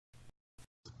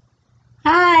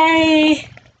Hi!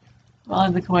 Well,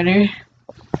 in the corner.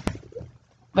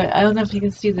 But I don't know if you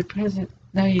can see the present.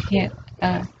 No, you can't.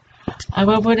 I'm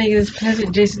opening this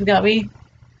present Jason got me.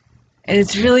 And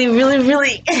it's really, really,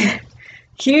 really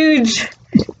huge.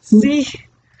 See?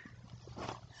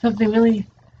 Something really,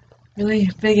 really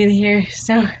big in here.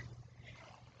 So,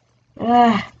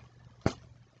 uh,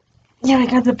 yeah, I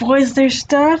got the boys their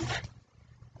stuff.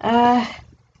 Uh,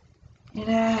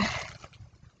 and,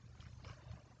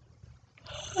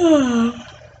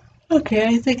 okay,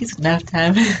 I think it's enough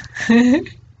time.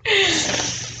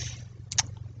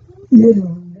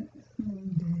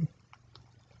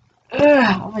 Yeah.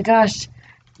 Oh my gosh.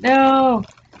 No!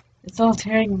 It's all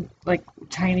tearing like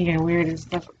tiny and weird and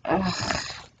stuff. Ugh.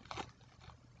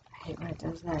 I hate when it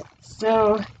does that.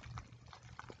 So,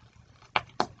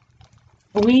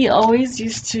 we always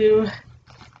used to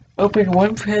open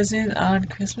one present on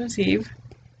Christmas Eve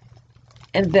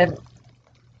and then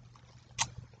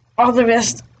all the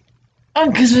rest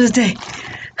on Christmas Day.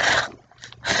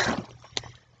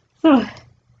 So,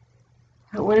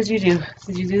 what did you do?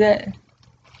 Did you do that?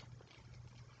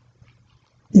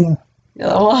 Yeah.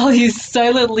 While he's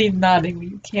silently nodding,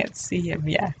 you can't see him.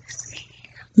 Yeah.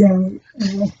 Yeah.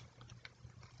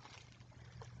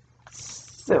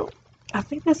 So, I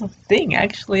think that's a thing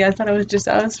actually. I thought it was just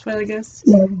us, but I guess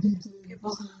Yeah, we did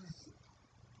people.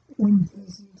 one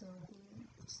person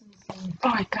talking, Oh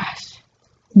my gosh.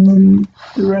 and then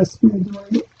the rest we had to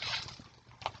write.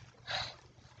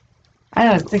 I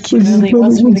don't think he Which is, really but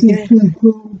wants me to which get is it. like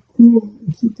cool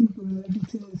if you think about it,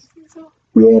 because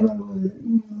we had all the,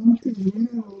 because we had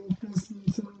all the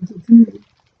presidents on the tree,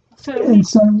 So, and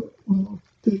so, well,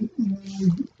 and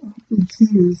then we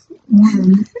choose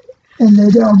one, and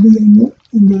they'd all be in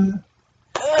the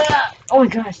oh my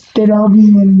gosh. they'd all be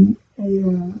in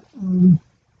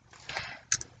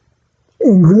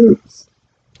groups.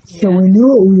 So Yeah. we knew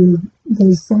what we were,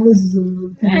 the sizes of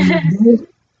the people we did.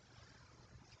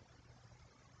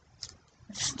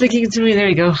 Sticking to me. There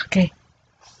we go. Okay.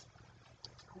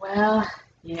 Well,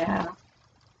 yeah.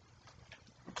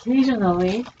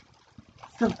 Occasionally,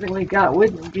 something we got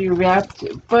wouldn't be wrapped,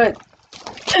 but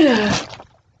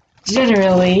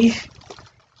generally,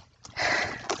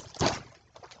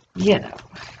 you know.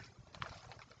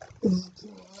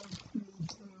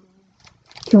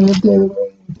 Turn it the other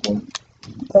way and point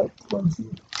that towards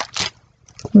you.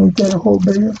 Make that a whole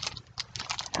bigger.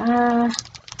 Uh,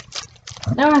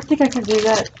 no, I think I can do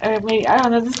that. Or maybe I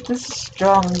don't know. This is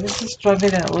strong. This is stronger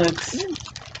than it looks.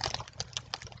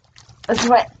 That's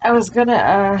why I was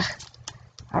gonna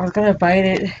bite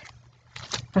it,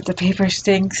 but the paper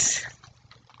stinks.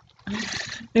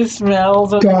 It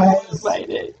smells. I'm not gonna Guys, bite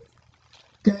it.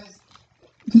 guys,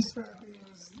 this property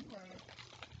was like,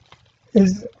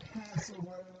 is half of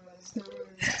what it was. There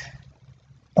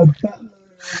was a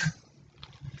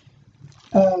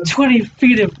buttload 20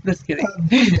 feet of this kidding.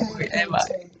 of Where am packing I?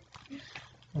 tape.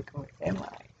 Like, where am I?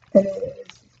 And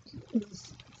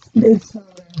it's so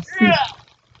nasty.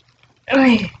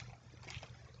 Wait.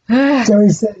 Ah, Joey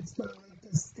said it's not like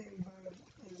the stain bug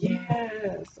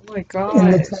yes. Oh my in the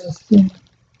gosh. trash can.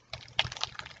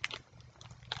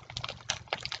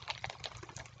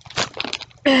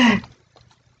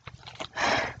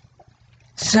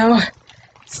 So,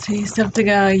 see something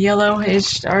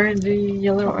yellowish, orangey,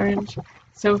 yellow orange.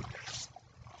 So,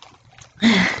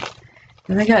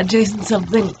 then I got Jason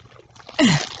something.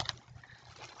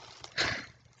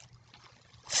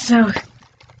 So,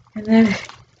 and then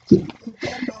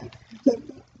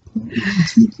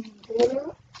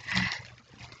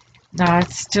no,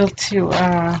 it's still too.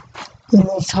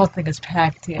 This whole thing is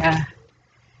packed. Yeah,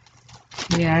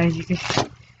 yeah. You can.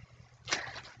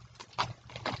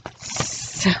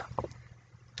 So.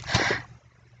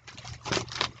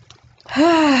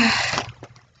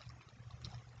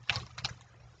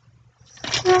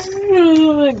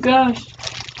 Oh my gosh.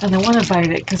 And I want to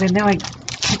bite it because I know I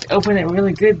could open it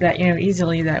really good that,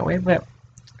 easily that way, but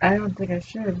I don't think I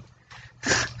should.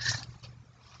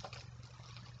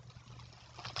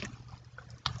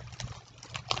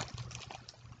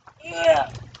 Yeah.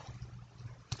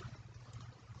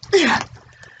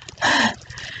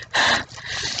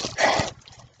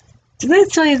 Did I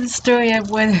tell you the story of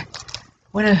when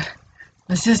one of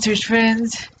my sister's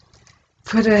friends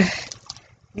put a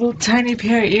little tiny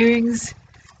pair of earrings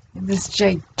in this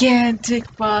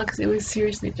gigantic box? It was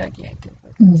seriously gigantic,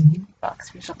 like a TV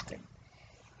box or something.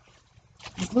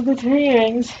 These little pair of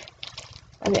earrings,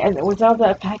 and with all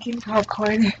that packing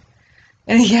popcorn,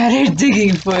 and he had her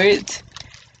digging for it.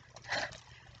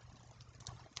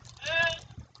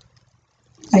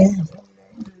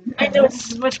 I know it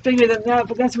much bigger than that,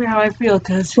 but that's how I feel,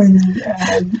 because... When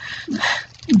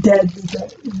Dad did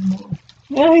that anymore.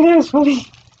 Yeah, that was funny.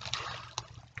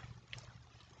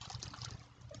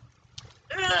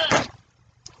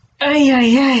 Ay,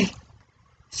 ay, ay.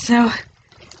 So,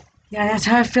 yeah, that's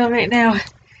how I feel right now.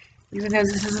 Even though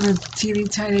this isn't a teeny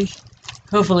tiny...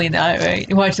 Hopefully not,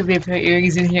 right? Watch the pair of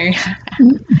earrings in here.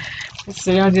 It's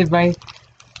surrounded by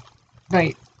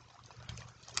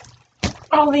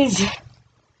all these...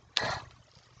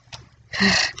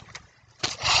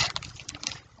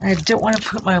 I don't want to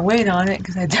put my weight on it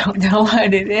because I don't know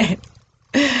what it is.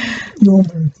 No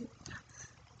bird.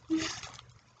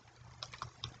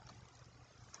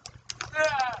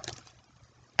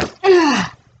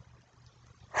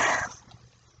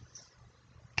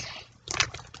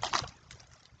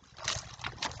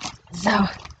 So,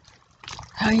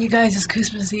 how are you guys'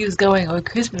 Christmas Eve's going, or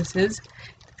Christmases,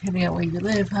 depending on where you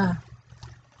live, huh?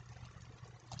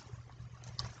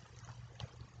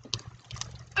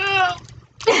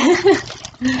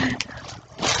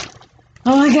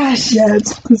 Oh my gosh! Yeah,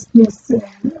 it's Christmas and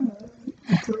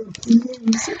the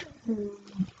Philippines.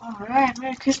 Alright,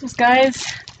 Merry Christmas, guys!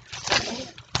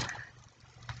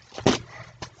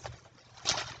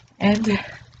 And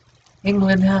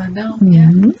England, huh? No?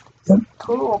 Yeah. Yep.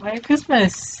 Cool. Merry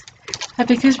Christmas!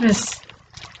 Happy Christmas!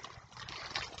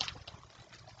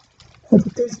 Happy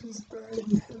Christmas,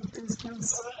 Brady. Happy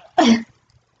Christmas.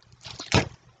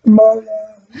 Maya.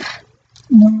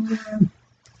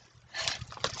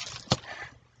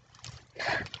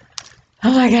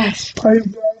 Oh my gosh! Are you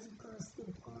guys across the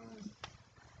pond?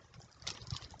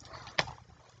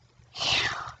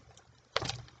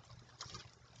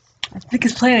 I think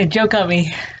it's playing a joke on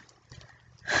me.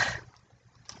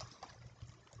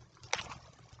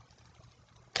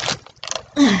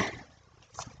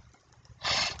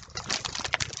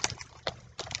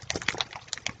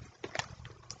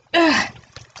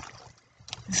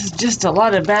 This is just a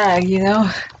lot of bag, you know?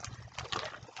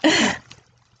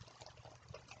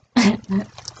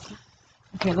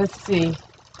 Okay, let's see.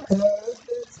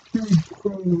 That's pretty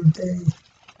cool. They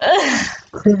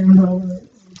crammed all that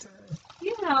into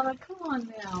Yeah, like, come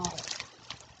on now.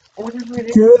 Whatever it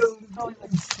is. Good. Probably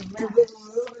like cement. Good.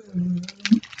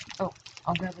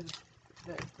 I'll grab the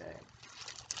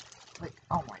like,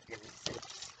 oh my goodness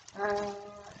sakes.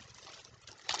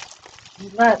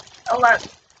 A lot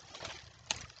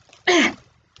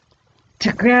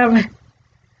to grab.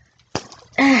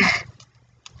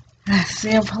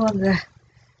 See, I'm pulling the,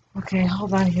 okay,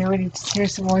 hold on here, we need to tear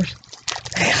some more.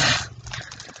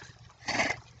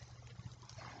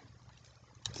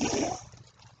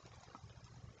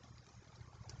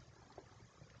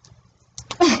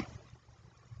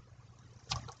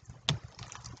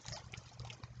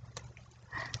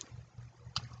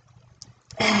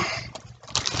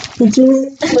 Did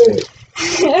you wait?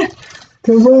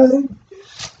 Come on.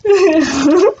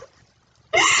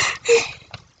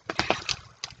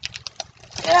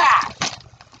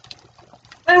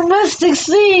 I must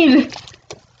succeed!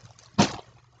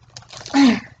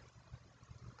 I'm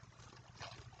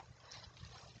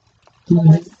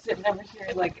sitting over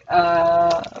here like,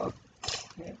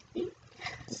 okay.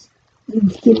 You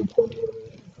still put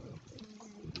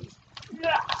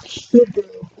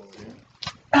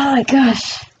Oh my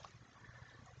gosh.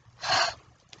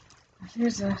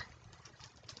 There's a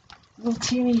little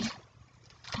teeny,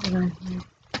 hold on here.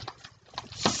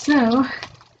 So,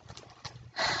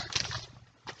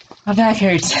 my back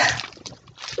hurts.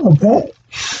 Okay.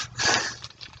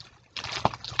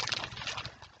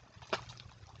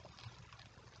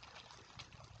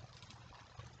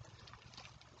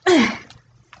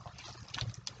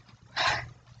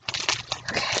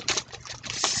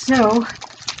 So,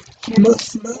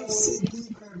 Most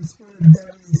CD cards for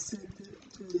that we sent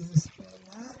it to this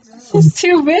this is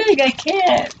too big, I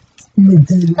can't.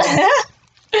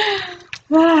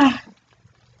 Ah.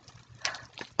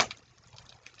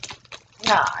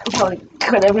 Nah, I probably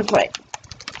could have but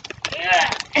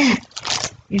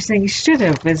you're saying should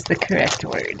have is the correct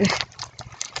word.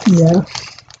 Yeah.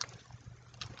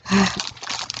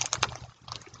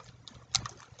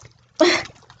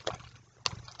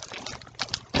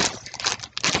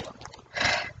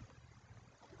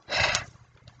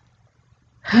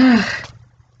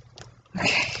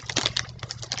 Okay.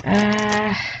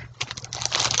 Okay.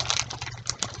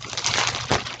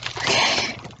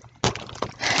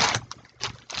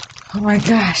 Oh my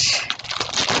gosh.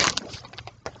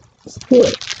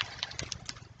 Split.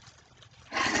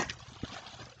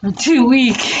 I'm too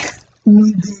weak.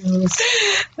 We do this.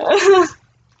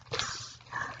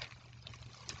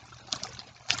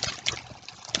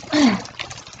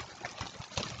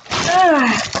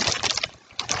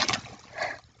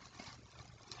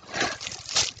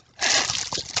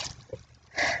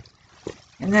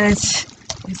 And then it's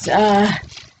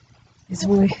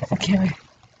really, okay, wait.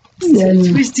 Yeah,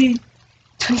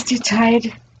 Twisty,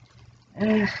 tired.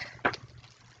 I'm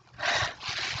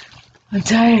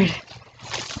tired.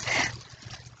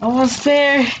 Almost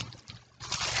there.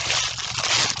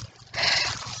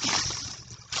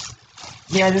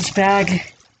 Yeah, this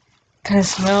bag kind of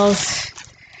smells.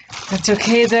 That's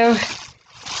okay though.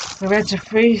 The rats are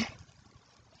free.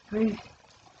 Free.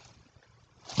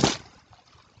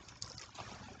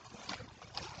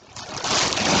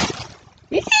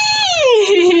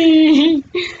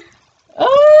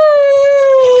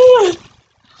 Oh!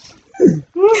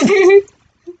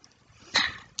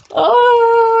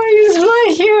 Oh, he's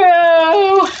my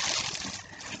hero!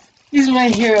 He's my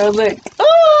hero, look.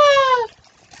 Oh!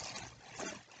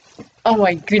 Oh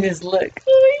my goodness, look.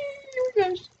 Oh my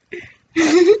gosh.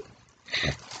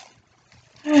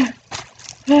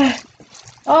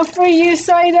 All for you,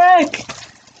 Psyduck!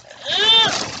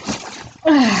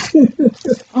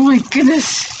 Oh my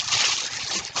goodness.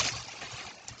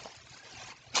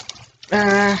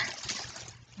 Okay.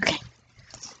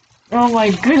 Oh my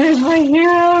goodness, my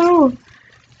hero!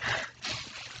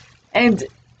 And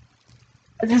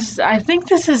I think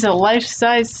this is a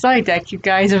life-size Psyduck, you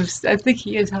guys. I think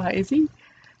he is, huh? Is he?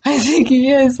 I think he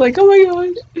is. Like, oh my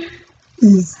gosh.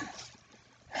 he's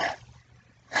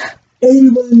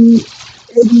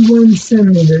 81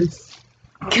 centimeters.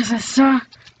 Because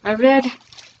I read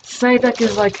Psyduck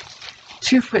is like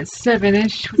 2'7",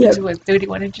 which Yep. is what,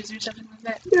 31 inches or something like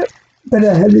that? Yep. But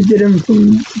I had to get him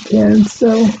from Japan,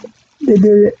 so they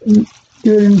do it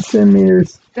in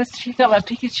centimeters. That's she got my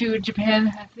Pikachu in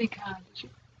Japan, I think.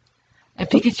 And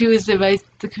Pikachu is the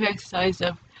correct size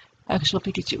of actual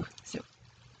Pikachu. So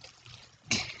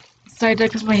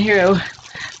Psyduck is my hero.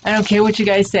 I don't care what you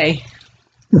guys say.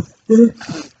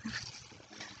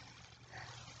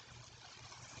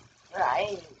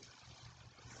 Right.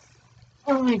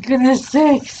 Oh my goodness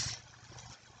sakes.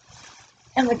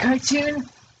 And the cartoon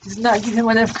does not give him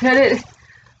enough credit.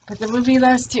 But the movie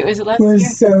last year, was year?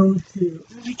 so cute.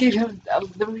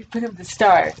 The movie put him the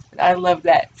star. I love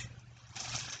that.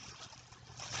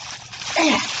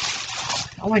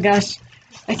 Oh my gosh.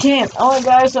 I can't. Oh my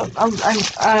gosh.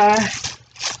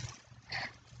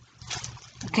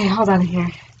 Okay, hold on here.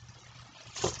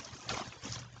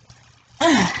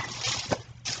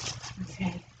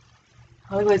 Okay.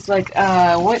 Hollywood's like,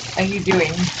 what are you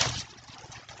doing?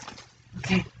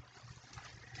 Okay.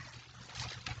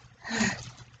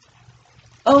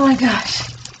 Oh my gosh.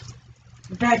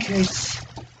 The back hurts.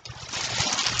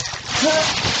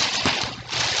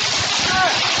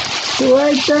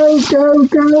 Right, go.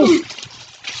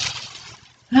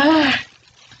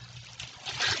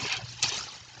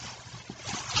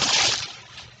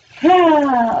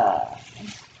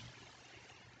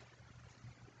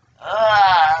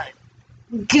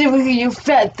 Get over here, you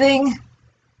fat thing.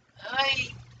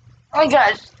 Oh my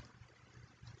gosh.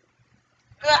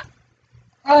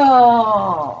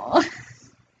 Oh.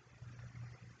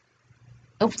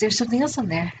 Oops, there's something else on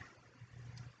there.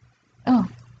 Oh,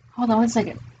 hold on one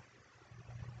second.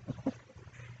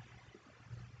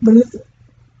 But it's,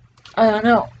 I don't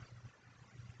know.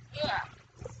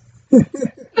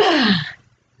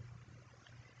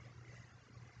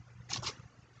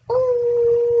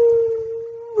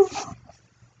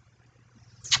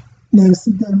 no,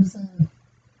 sometimes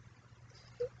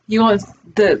You want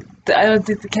the I don't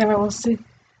think the camera will see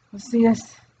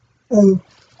us. oh,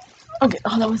 Okay,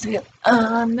 hold on one second.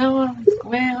 No,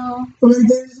 well.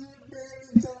 there's a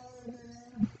big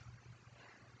time.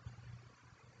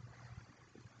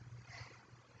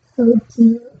 So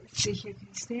cute. Let's see here. Can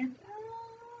you stand?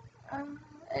 Am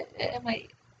I?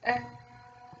 I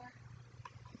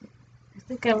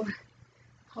think I'm.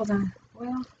 Hold on.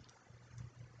 Well,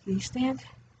 can you stand?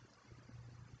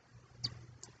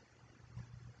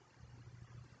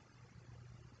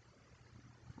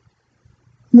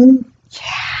 Hmm?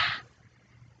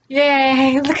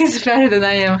 Yay! Look, he's better than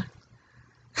I am.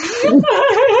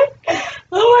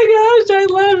 Oh my gosh, I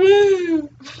love him.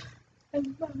 I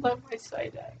love my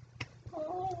Psyduck.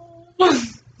 Oh.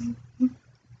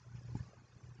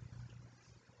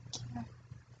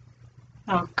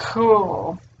 Oh,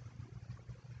 cool.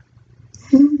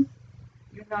 You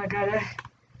know, I gotta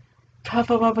puff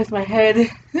him up with my head.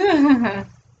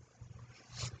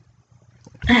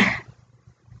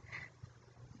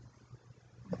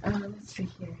 Let's see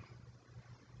here.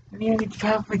 Maybe I need to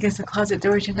pop him against the closet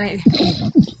door tonight.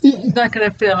 He's not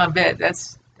gonna fit on my bed,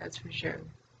 that's for sure.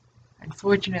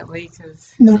 Unfortunately,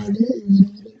 because No,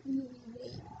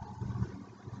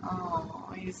 oh,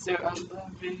 I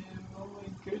love him. Oh my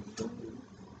goodness.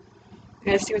 I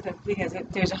gotta see what the thing is.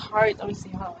 There's a heart. Let me see.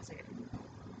 Hold on a second.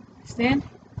 Stand?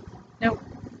 Nope.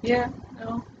 Yeah.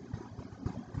 No.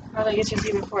 How did I get you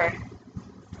see before?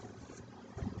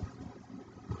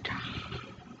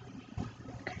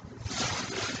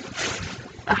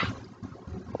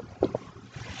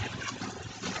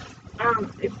 Ah,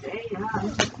 it's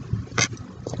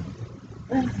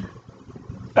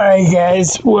Alright,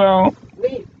 guys. Well,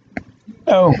 wait.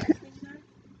 oh,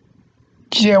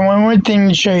 just got one more thing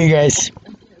to show you guys.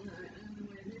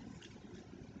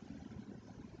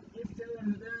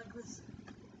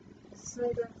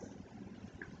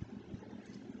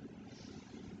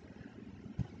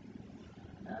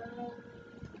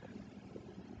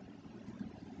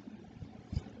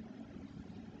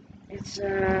 It's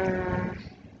I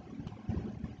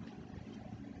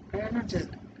don't know.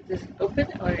 Does it open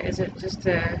or is it just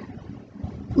a?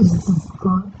 This is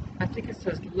good. I think it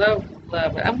says love,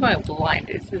 love. I'm going blind.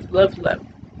 It says love, love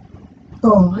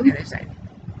Oh, on the other side.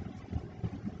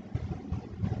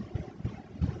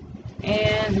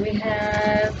 And we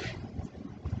have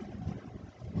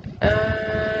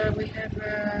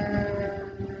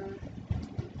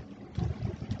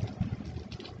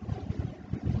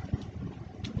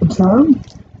Tom?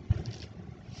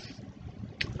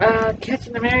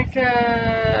 Captain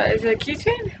America. Is it a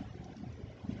keychain?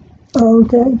 Oh,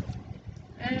 okay.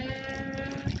 Uh,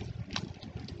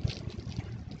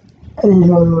 I didn't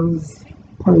know that was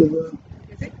part of the.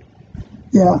 is it?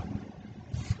 Yeah,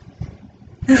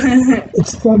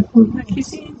 it's got. A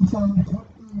keychain? It's on the top.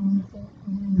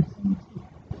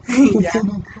 Yeah.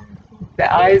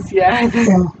 The eyes, yeah.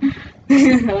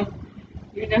 Yeah.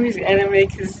 You know he's anime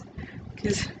because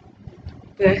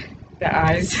the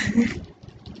eyes.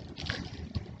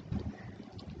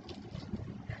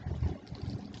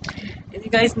 And you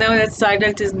guys know that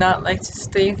Psyduck does not like to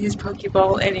stay in his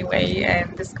Pokeball anyway,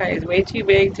 and this guy is way too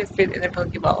big to fit in a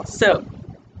Pokeball. So,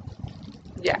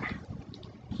 yeah.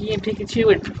 He and Pikachu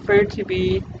would prefer to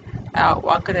be out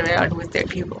walking around with their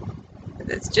people.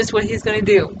 That's just what he's gonna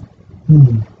do.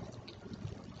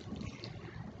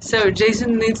 So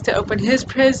Jason needs to open his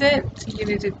present. You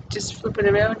need to just flip it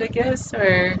around, I guess,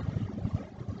 or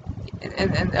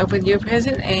and open your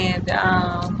present. And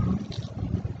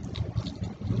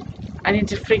I need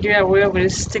to figure out where I'm gonna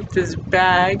stick this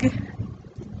bag.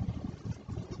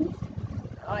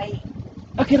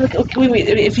 Okay, look. Okay, wait.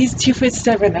 If he's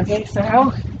 2'7", okay. So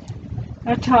how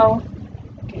tall?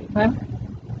 Okay, come.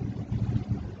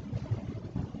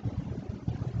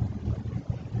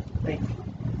 Wait.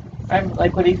 I'm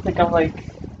like, what do you think? I'm like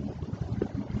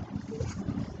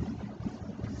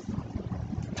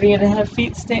 3.5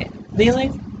 feet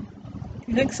kneeling.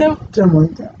 You think so? Something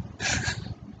like that.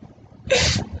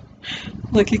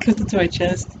 Look, he comes into my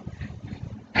chest.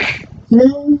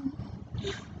 Yeah.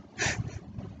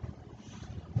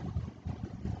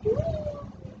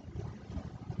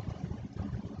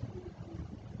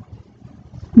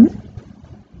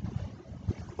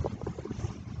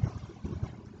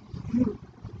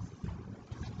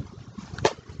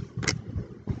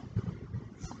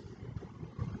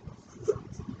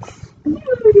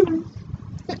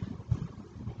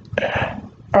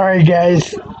 Alright,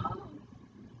 guys.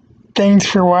 Thanks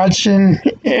for watching,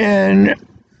 and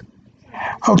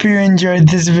hope you enjoyed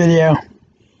this video.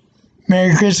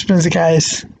 Merry Christmas,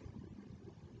 guys.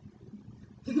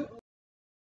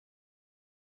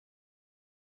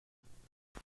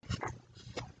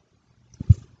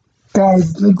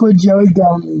 Guys, look what Joey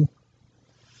got me.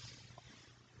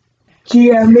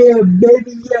 She got me a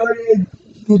Baby Yoda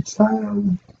the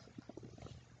Child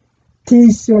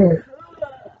t-shirt.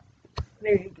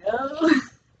 There you go.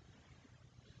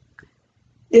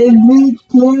 Isn't it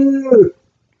cute?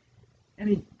 There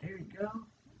you go.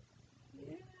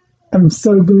 I'm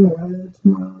so good at it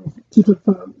tomorrow to the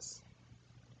folks.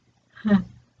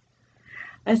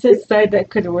 I said Psyduck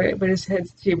could wear it, but his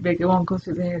head's too big. It won't go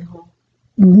through the head hole.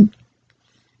 Mm-hmm.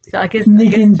 So I guess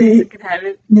Nick and Jason D, can have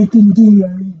it. Nick and D,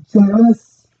 are you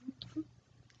jealous?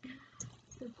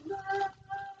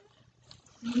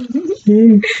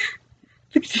 Yeah.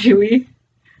 Look at Chewy.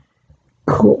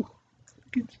 Cool.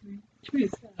 Look at Chewy.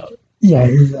 Chewy's out. Yeah,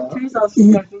 he's out. Chewy's all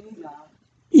disgusting. He's out.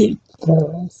 Eat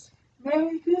jealous.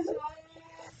 Merry Christmas.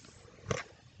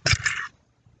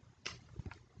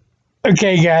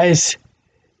 Okay, guys.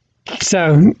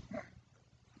 So,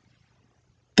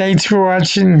 thanks for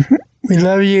watching. We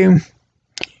love you.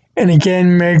 And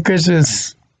again, Merry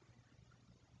Christmas.